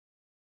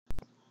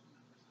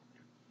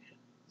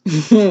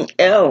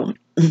Oh,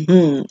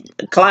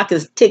 the clock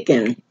is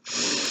ticking.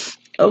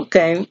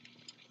 Okay.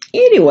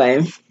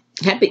 Anyway,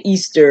 happy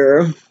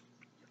Easter.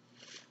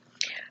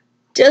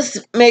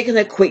 Just making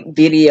a quick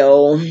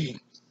video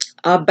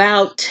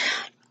about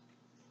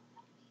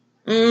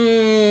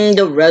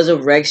the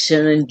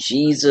resurrection of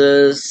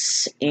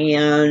Jesus.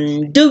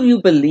 And do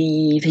you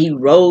believe he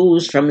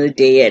rose from the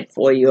dead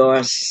for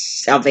your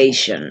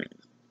salvation,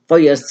 for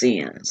your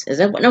sins? Is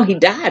that what? No, he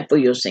died for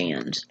your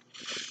sins.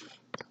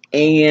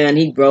 And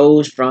he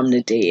rose from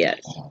the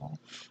dead.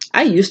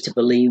 I used to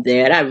believe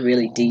that. I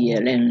really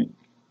did. And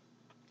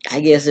I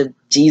guess if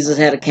Jesus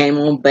had came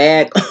on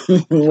back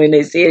when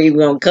they said he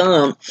was going to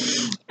come,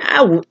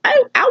 I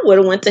would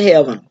have went to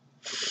heaven.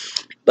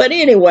 But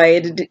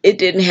anyway, it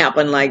didn't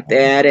happen like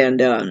that.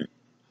 And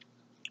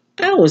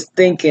I was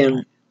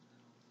thinking,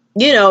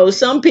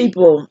 some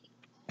people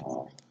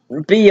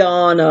be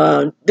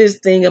on this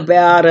thing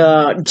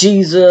about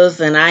Jesus,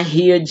 and I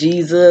hear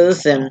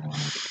Jesus, and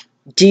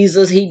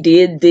Jesus, he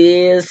did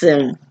this.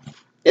 And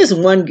this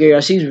one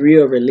girl, she's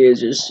real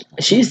religious.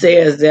 She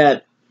says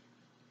that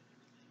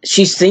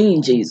she's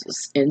seen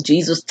Jesus, and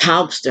Jesus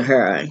talks to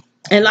her.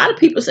 And a lot of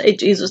people say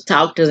Jesus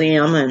talked to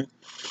them.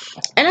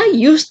 And I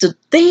used to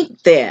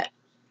think that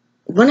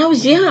when I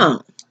was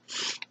young,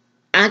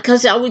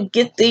 because I would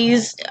get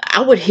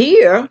I would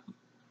hear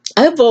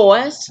a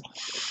voice,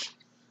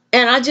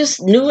 and I just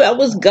knew that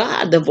was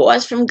God, the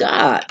voice from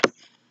God.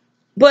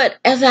 But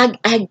as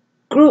I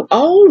grew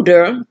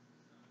older,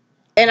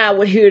 and I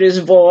would hear this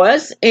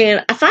voice,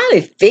 and I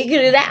finally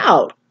figured it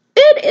out.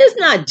 It is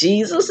not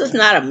Jesus. It's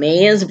not a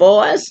man's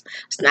voice.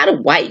 It's not a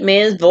white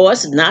man's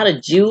voice. It's not a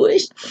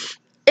Jewish.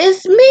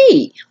 It's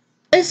me.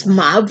 It's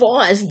my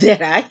voice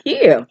that I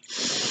hear.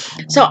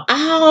 So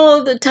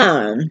all the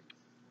time,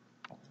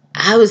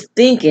 I was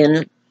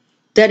thinking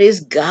that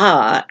it's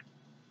God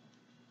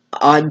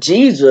or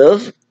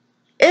Jesus.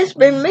 It's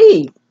been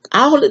me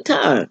all the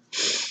time.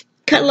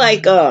 Kind of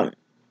like the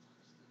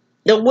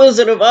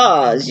Wizard of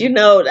Oz.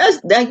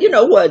 That's that. You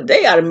know what?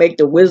 They ought to make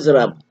the Wizard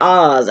of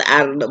Oz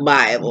out of the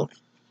Bible,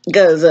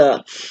 because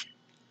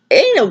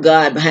ain't no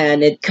God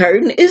behind that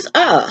curtain. It's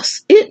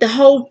us. The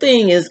whole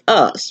thing is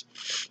us.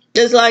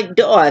 Just like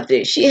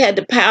Dorothy, she had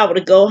the power to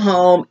go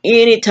home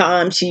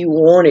anytime she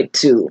wanted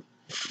to.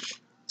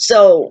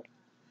 So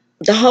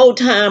the whole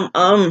time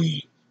I'm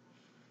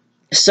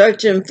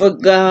searching for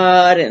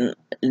God and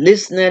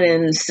listening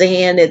and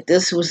saying that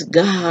this was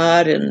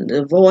God and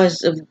the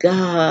voice of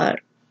God.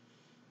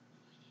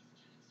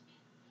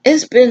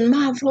 It's been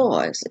my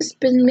voice. It's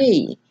been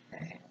me.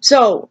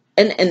 So,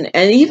 and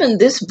even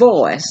this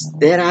voice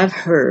that I've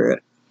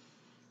heard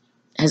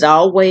has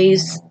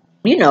always,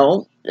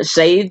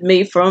 saved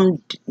me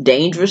from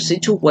dangerous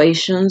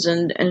situations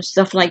and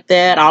stuff like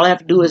that. All I have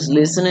to do is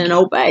listen and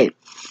obey.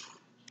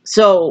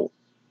 So,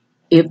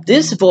 if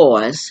this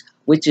voice,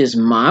 which is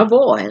my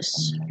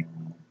voice,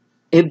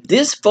 if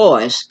this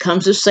voice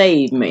comes to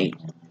save me,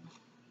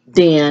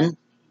 then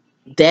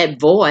that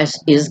voice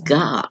is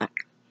God,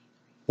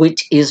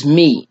 which is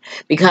me.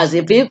 Because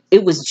if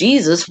it was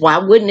Jesus, why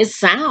wouldn't it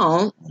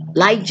sound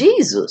like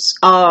Jesus?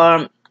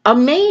 Or a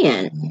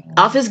man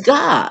of his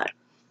God.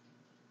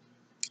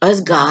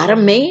 Is God a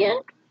man?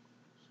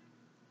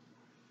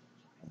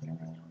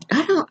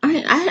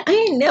 I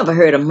ain't never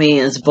heard a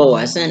man's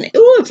voice. And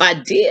if I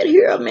did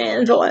hear a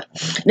man's voice.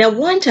 Now,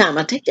 one time,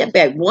 I take that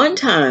back. One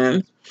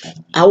time,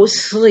 I was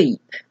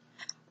asleep.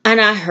 And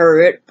I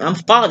heard, my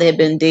father had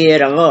been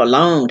dead a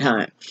long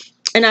time.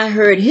 And I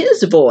heard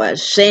his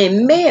voice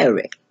saying,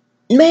 Mary,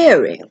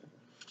 Mary.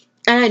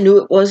 And I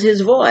knew it was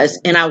his voice.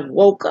 And I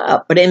woke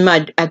up. But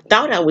I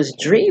thought I was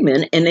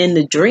dreaming. And in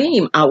the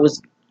dream, I was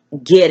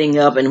getting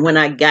up. And when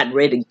I got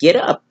ready to get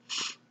up,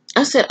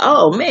 I said,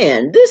 oh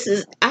man,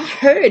 I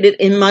heard it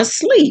in my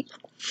sleep.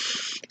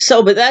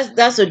 So, but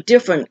that's a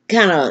different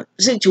kind of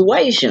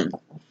situation.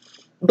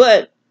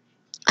 But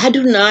I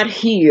do not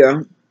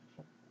hear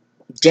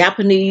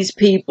Japanese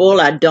people.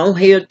 I don't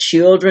hear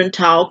children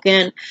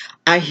talking.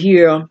 I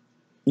hear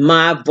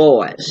my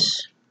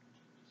voice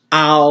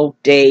all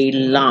day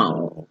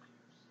long.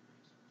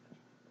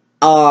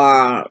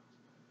 Or,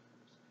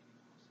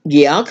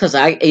 yeah, because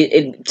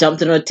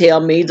something will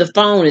tell me the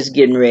phone is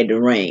getting ready to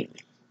ring.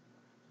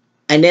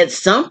 And that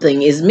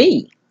something is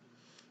me.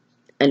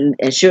 And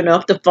sure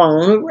enough, the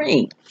phone will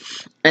ring.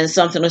 And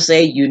something will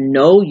say,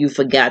 you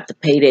forgot to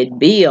pay that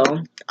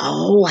bill.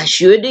 Oh, I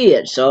sure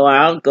did. So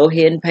I'll go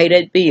ahead and pay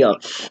that bill.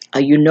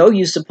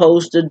 You're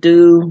supposed to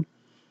do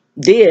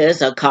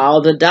this or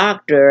call the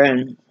doctor.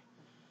 And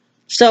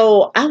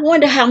so I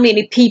wonder how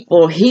many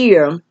people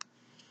hear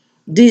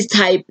this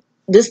type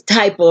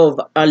of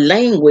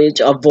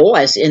language or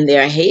voice in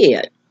their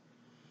head.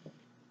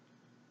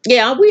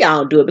 Yeah, we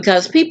all do it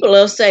because people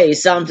will say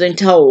something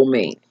told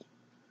me.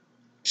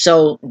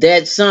 So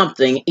that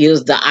something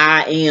is the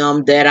I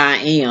am that I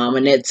am,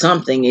 and that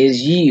something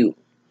is you.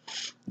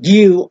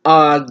 You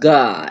are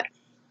God.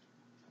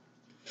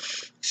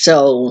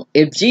 So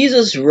if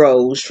Jesus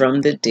rose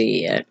from the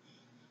dead,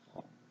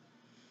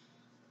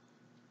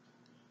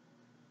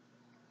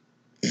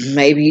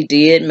 Maybe he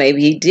did,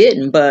 maybe he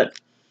didn't, but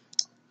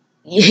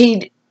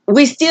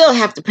we still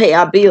have to pay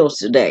our bills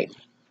today.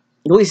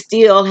 We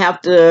still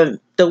have to,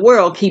 the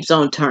world keeps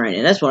on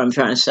turning. That's what I'm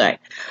trying to say.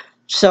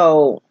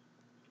 So,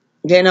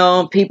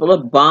 people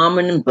are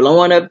bombing and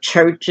blowing up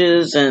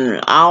churches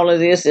and all of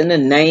this in the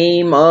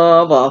name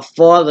of or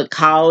for the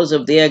cause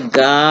of their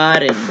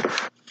God. And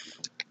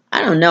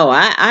I don't know.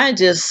 I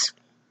just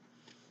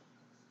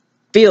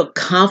feel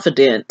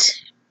confident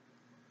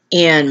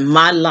in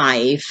my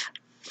life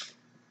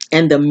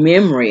and the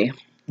memory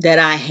that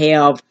I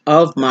have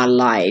of my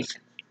life,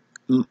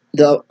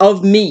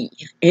 of me,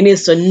 and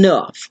it's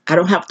enough. I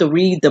don't have to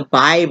read the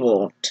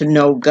Bible to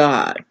know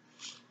God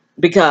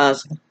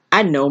because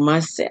I know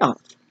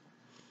myself.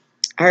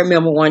 I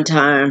remember one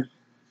time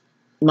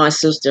my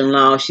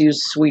sister-in-law, she was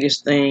the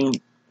sweetest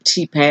thing.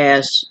 She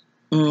passed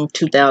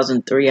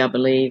 2003, I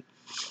believe.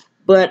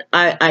 But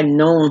I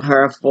known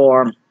her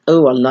for, a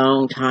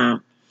long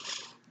time.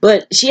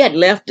 But she had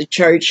left the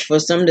church for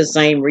some of the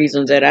same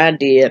reasons that I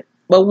did.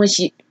 But when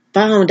she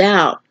found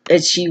out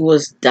that she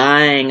was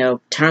dying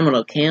of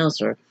terminal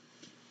cancer,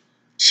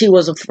 she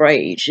was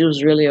afraid. She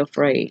was really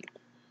afraid.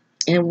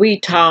 And we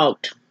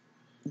talked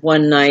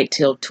one night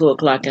till 2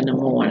 o'clock in the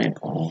morning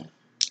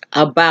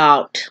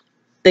about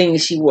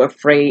things she was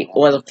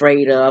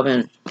afraid of,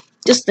 and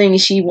just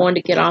things she wanted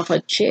to get off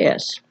her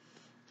chest.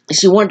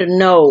 She wanted to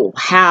know,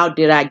 how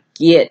did I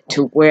get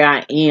to where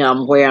I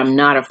am, where I'm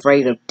not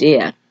afraid of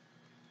death?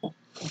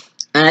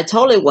 And I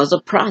told her it was a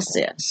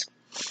process.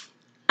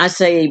 I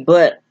say,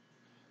 but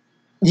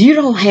you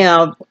don't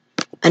have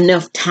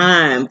enough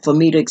time for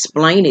me to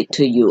explain it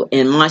to you,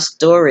 and my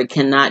story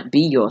cannot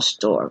be your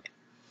story.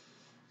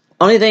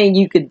 Only thing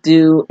you could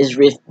do is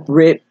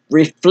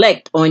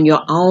reflect on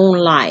your own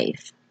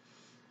life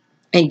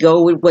and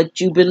go with what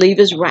you believe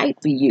is right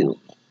for you.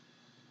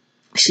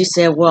 She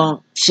said,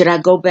 well, should I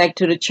go back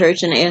to the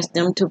church and ask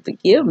them to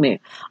forgive me?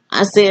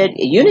 I said,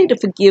 you need to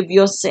forgive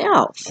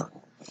yourself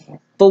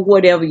for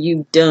whatever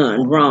you've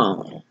done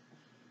wrong.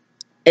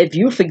 If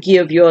you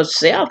forgive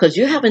yourself, because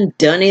you haven't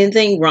done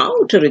anything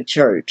wrong to the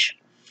church.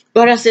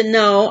 But I said,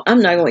 no,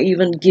 I'm not going to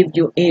even give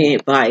you any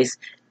advice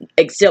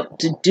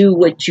except to do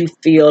what you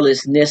feel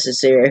is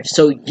necessary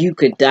so you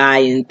could die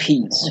in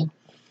peace.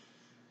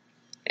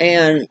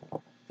 And,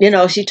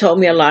 she told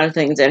me a lot of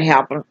things that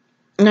happened.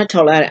 And I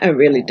told her I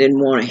really didn't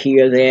want to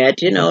hear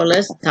that.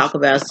 Let's talk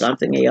about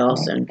something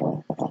else, and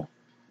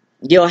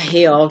your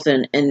health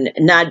and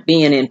not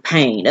being in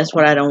pain. That's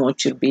what I don't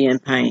want you to be in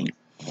pain.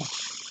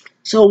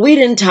 So we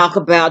didn't talk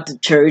about the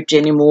church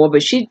anymore,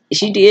 but she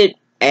did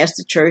ask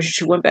the church.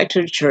 She went back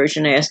to the church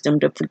and asked them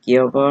to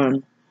forgive her.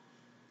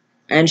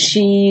 And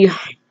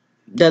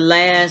the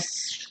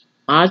last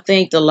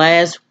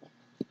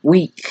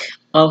week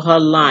of her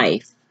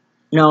life,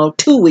 no,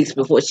 2 weeks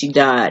before she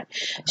died,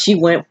 she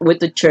went with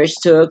the church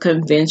to a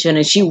convention,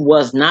 and she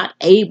was not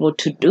able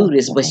to do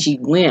this, but she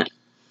went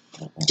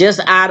just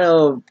out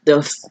of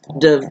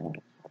the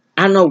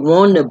I don't know,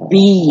 wanting to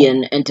be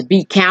and to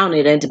be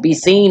counted and to be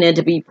seen and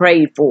to be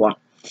prayed for.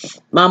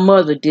 My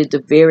mother did the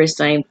very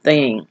same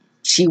thing.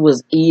 She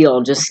was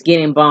ill, just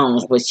skin and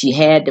bones, but she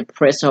had to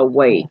press her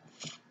way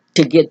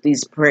to get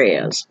these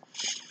prayers.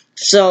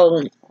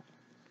 So,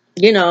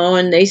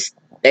 and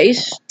they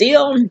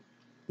still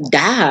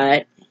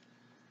died.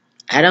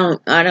 I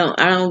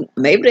don't,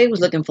 maybe they was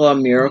looking for a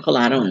miracle.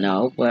 I don't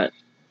know, but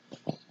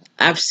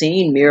I've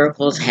seen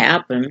miracles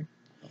happen.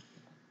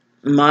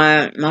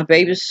 My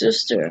baby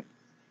sister,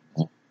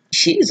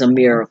 she's a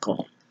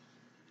miracle.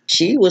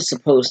 She was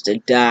supposed to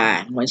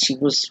die when she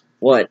was,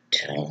 4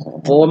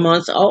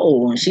 months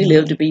old, and she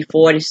lived to be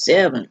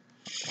 47.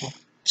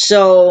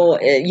 So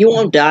you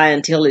won't die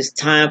until it's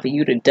time for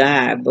you to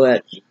die.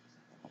 But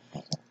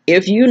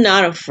if you're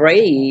not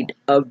afraid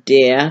of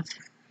death,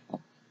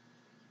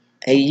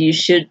 you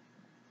should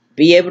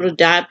be able to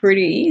die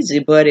pretty easy.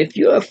 But if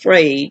you're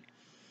afraid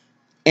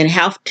and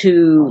have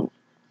to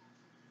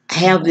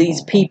have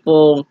these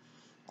people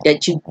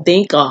that you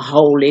think are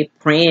holy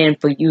praying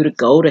for you to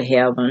go to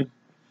heaven,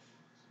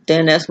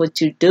 then that's what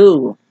you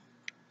do.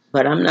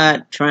 But I'm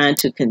not trying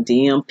to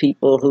condemn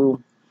people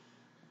who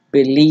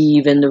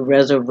believe in the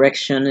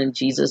resurrection and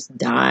Jesus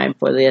died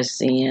for their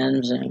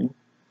sins, and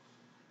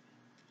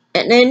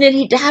then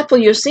he died for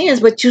your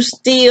sins, but you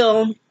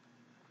still,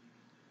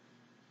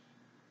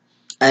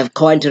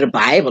 according to the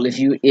Bible, if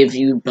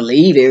you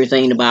believe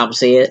everything the Bible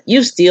says,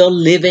 you're still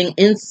living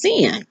in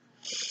sin.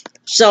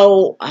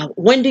 So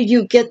when do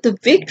you get the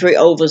victory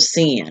over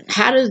sin?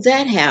 How does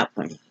that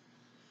happen?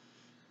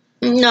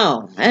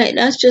 No,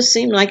 that just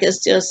seems like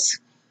it's just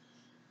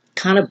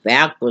kind of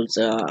backwards,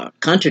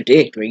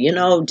 contradictory.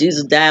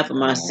 Jesus died for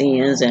my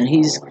sins, and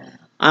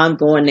I'm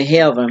going to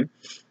heaven,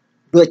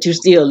 but you're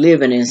still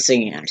living in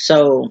sin.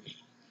 So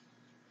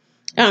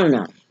I don't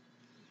know.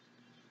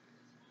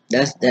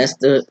 That's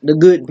the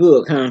good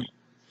book, huh?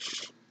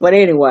 But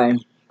anyway,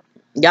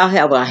 y'all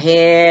have a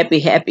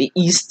happy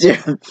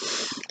Easter,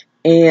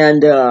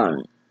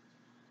 and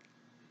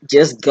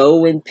just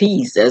go in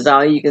peace. That's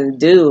all you can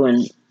do,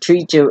 and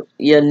treat your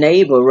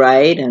neighbor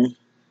right, and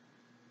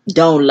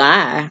Don't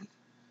lie.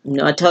 You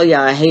know, I tell you,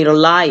 I hate a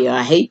liar.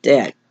 I hate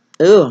that.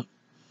 Ugh.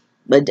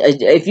 But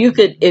if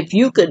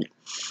you could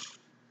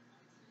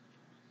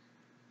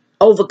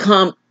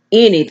overcome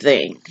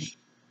anything,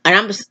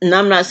 and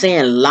I'm not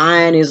saying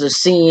lying is a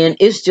sin.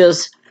 It's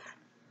just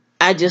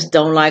I just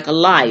don't like a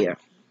liar.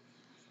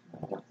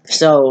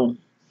 So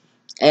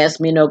ask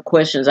me no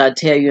questions. I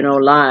tell you no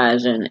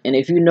lies. And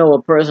if you know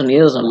a person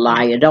is a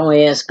liar, don't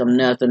ask them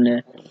nothing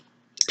to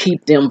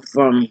keep them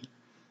from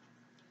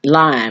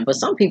lying. But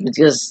some people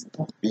just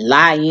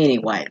lie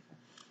anyway.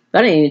 But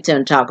I didn't even tell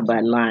them to talk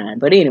about lying.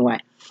 But anyway,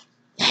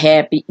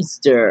 happy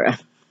Easter.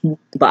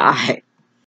 Bye.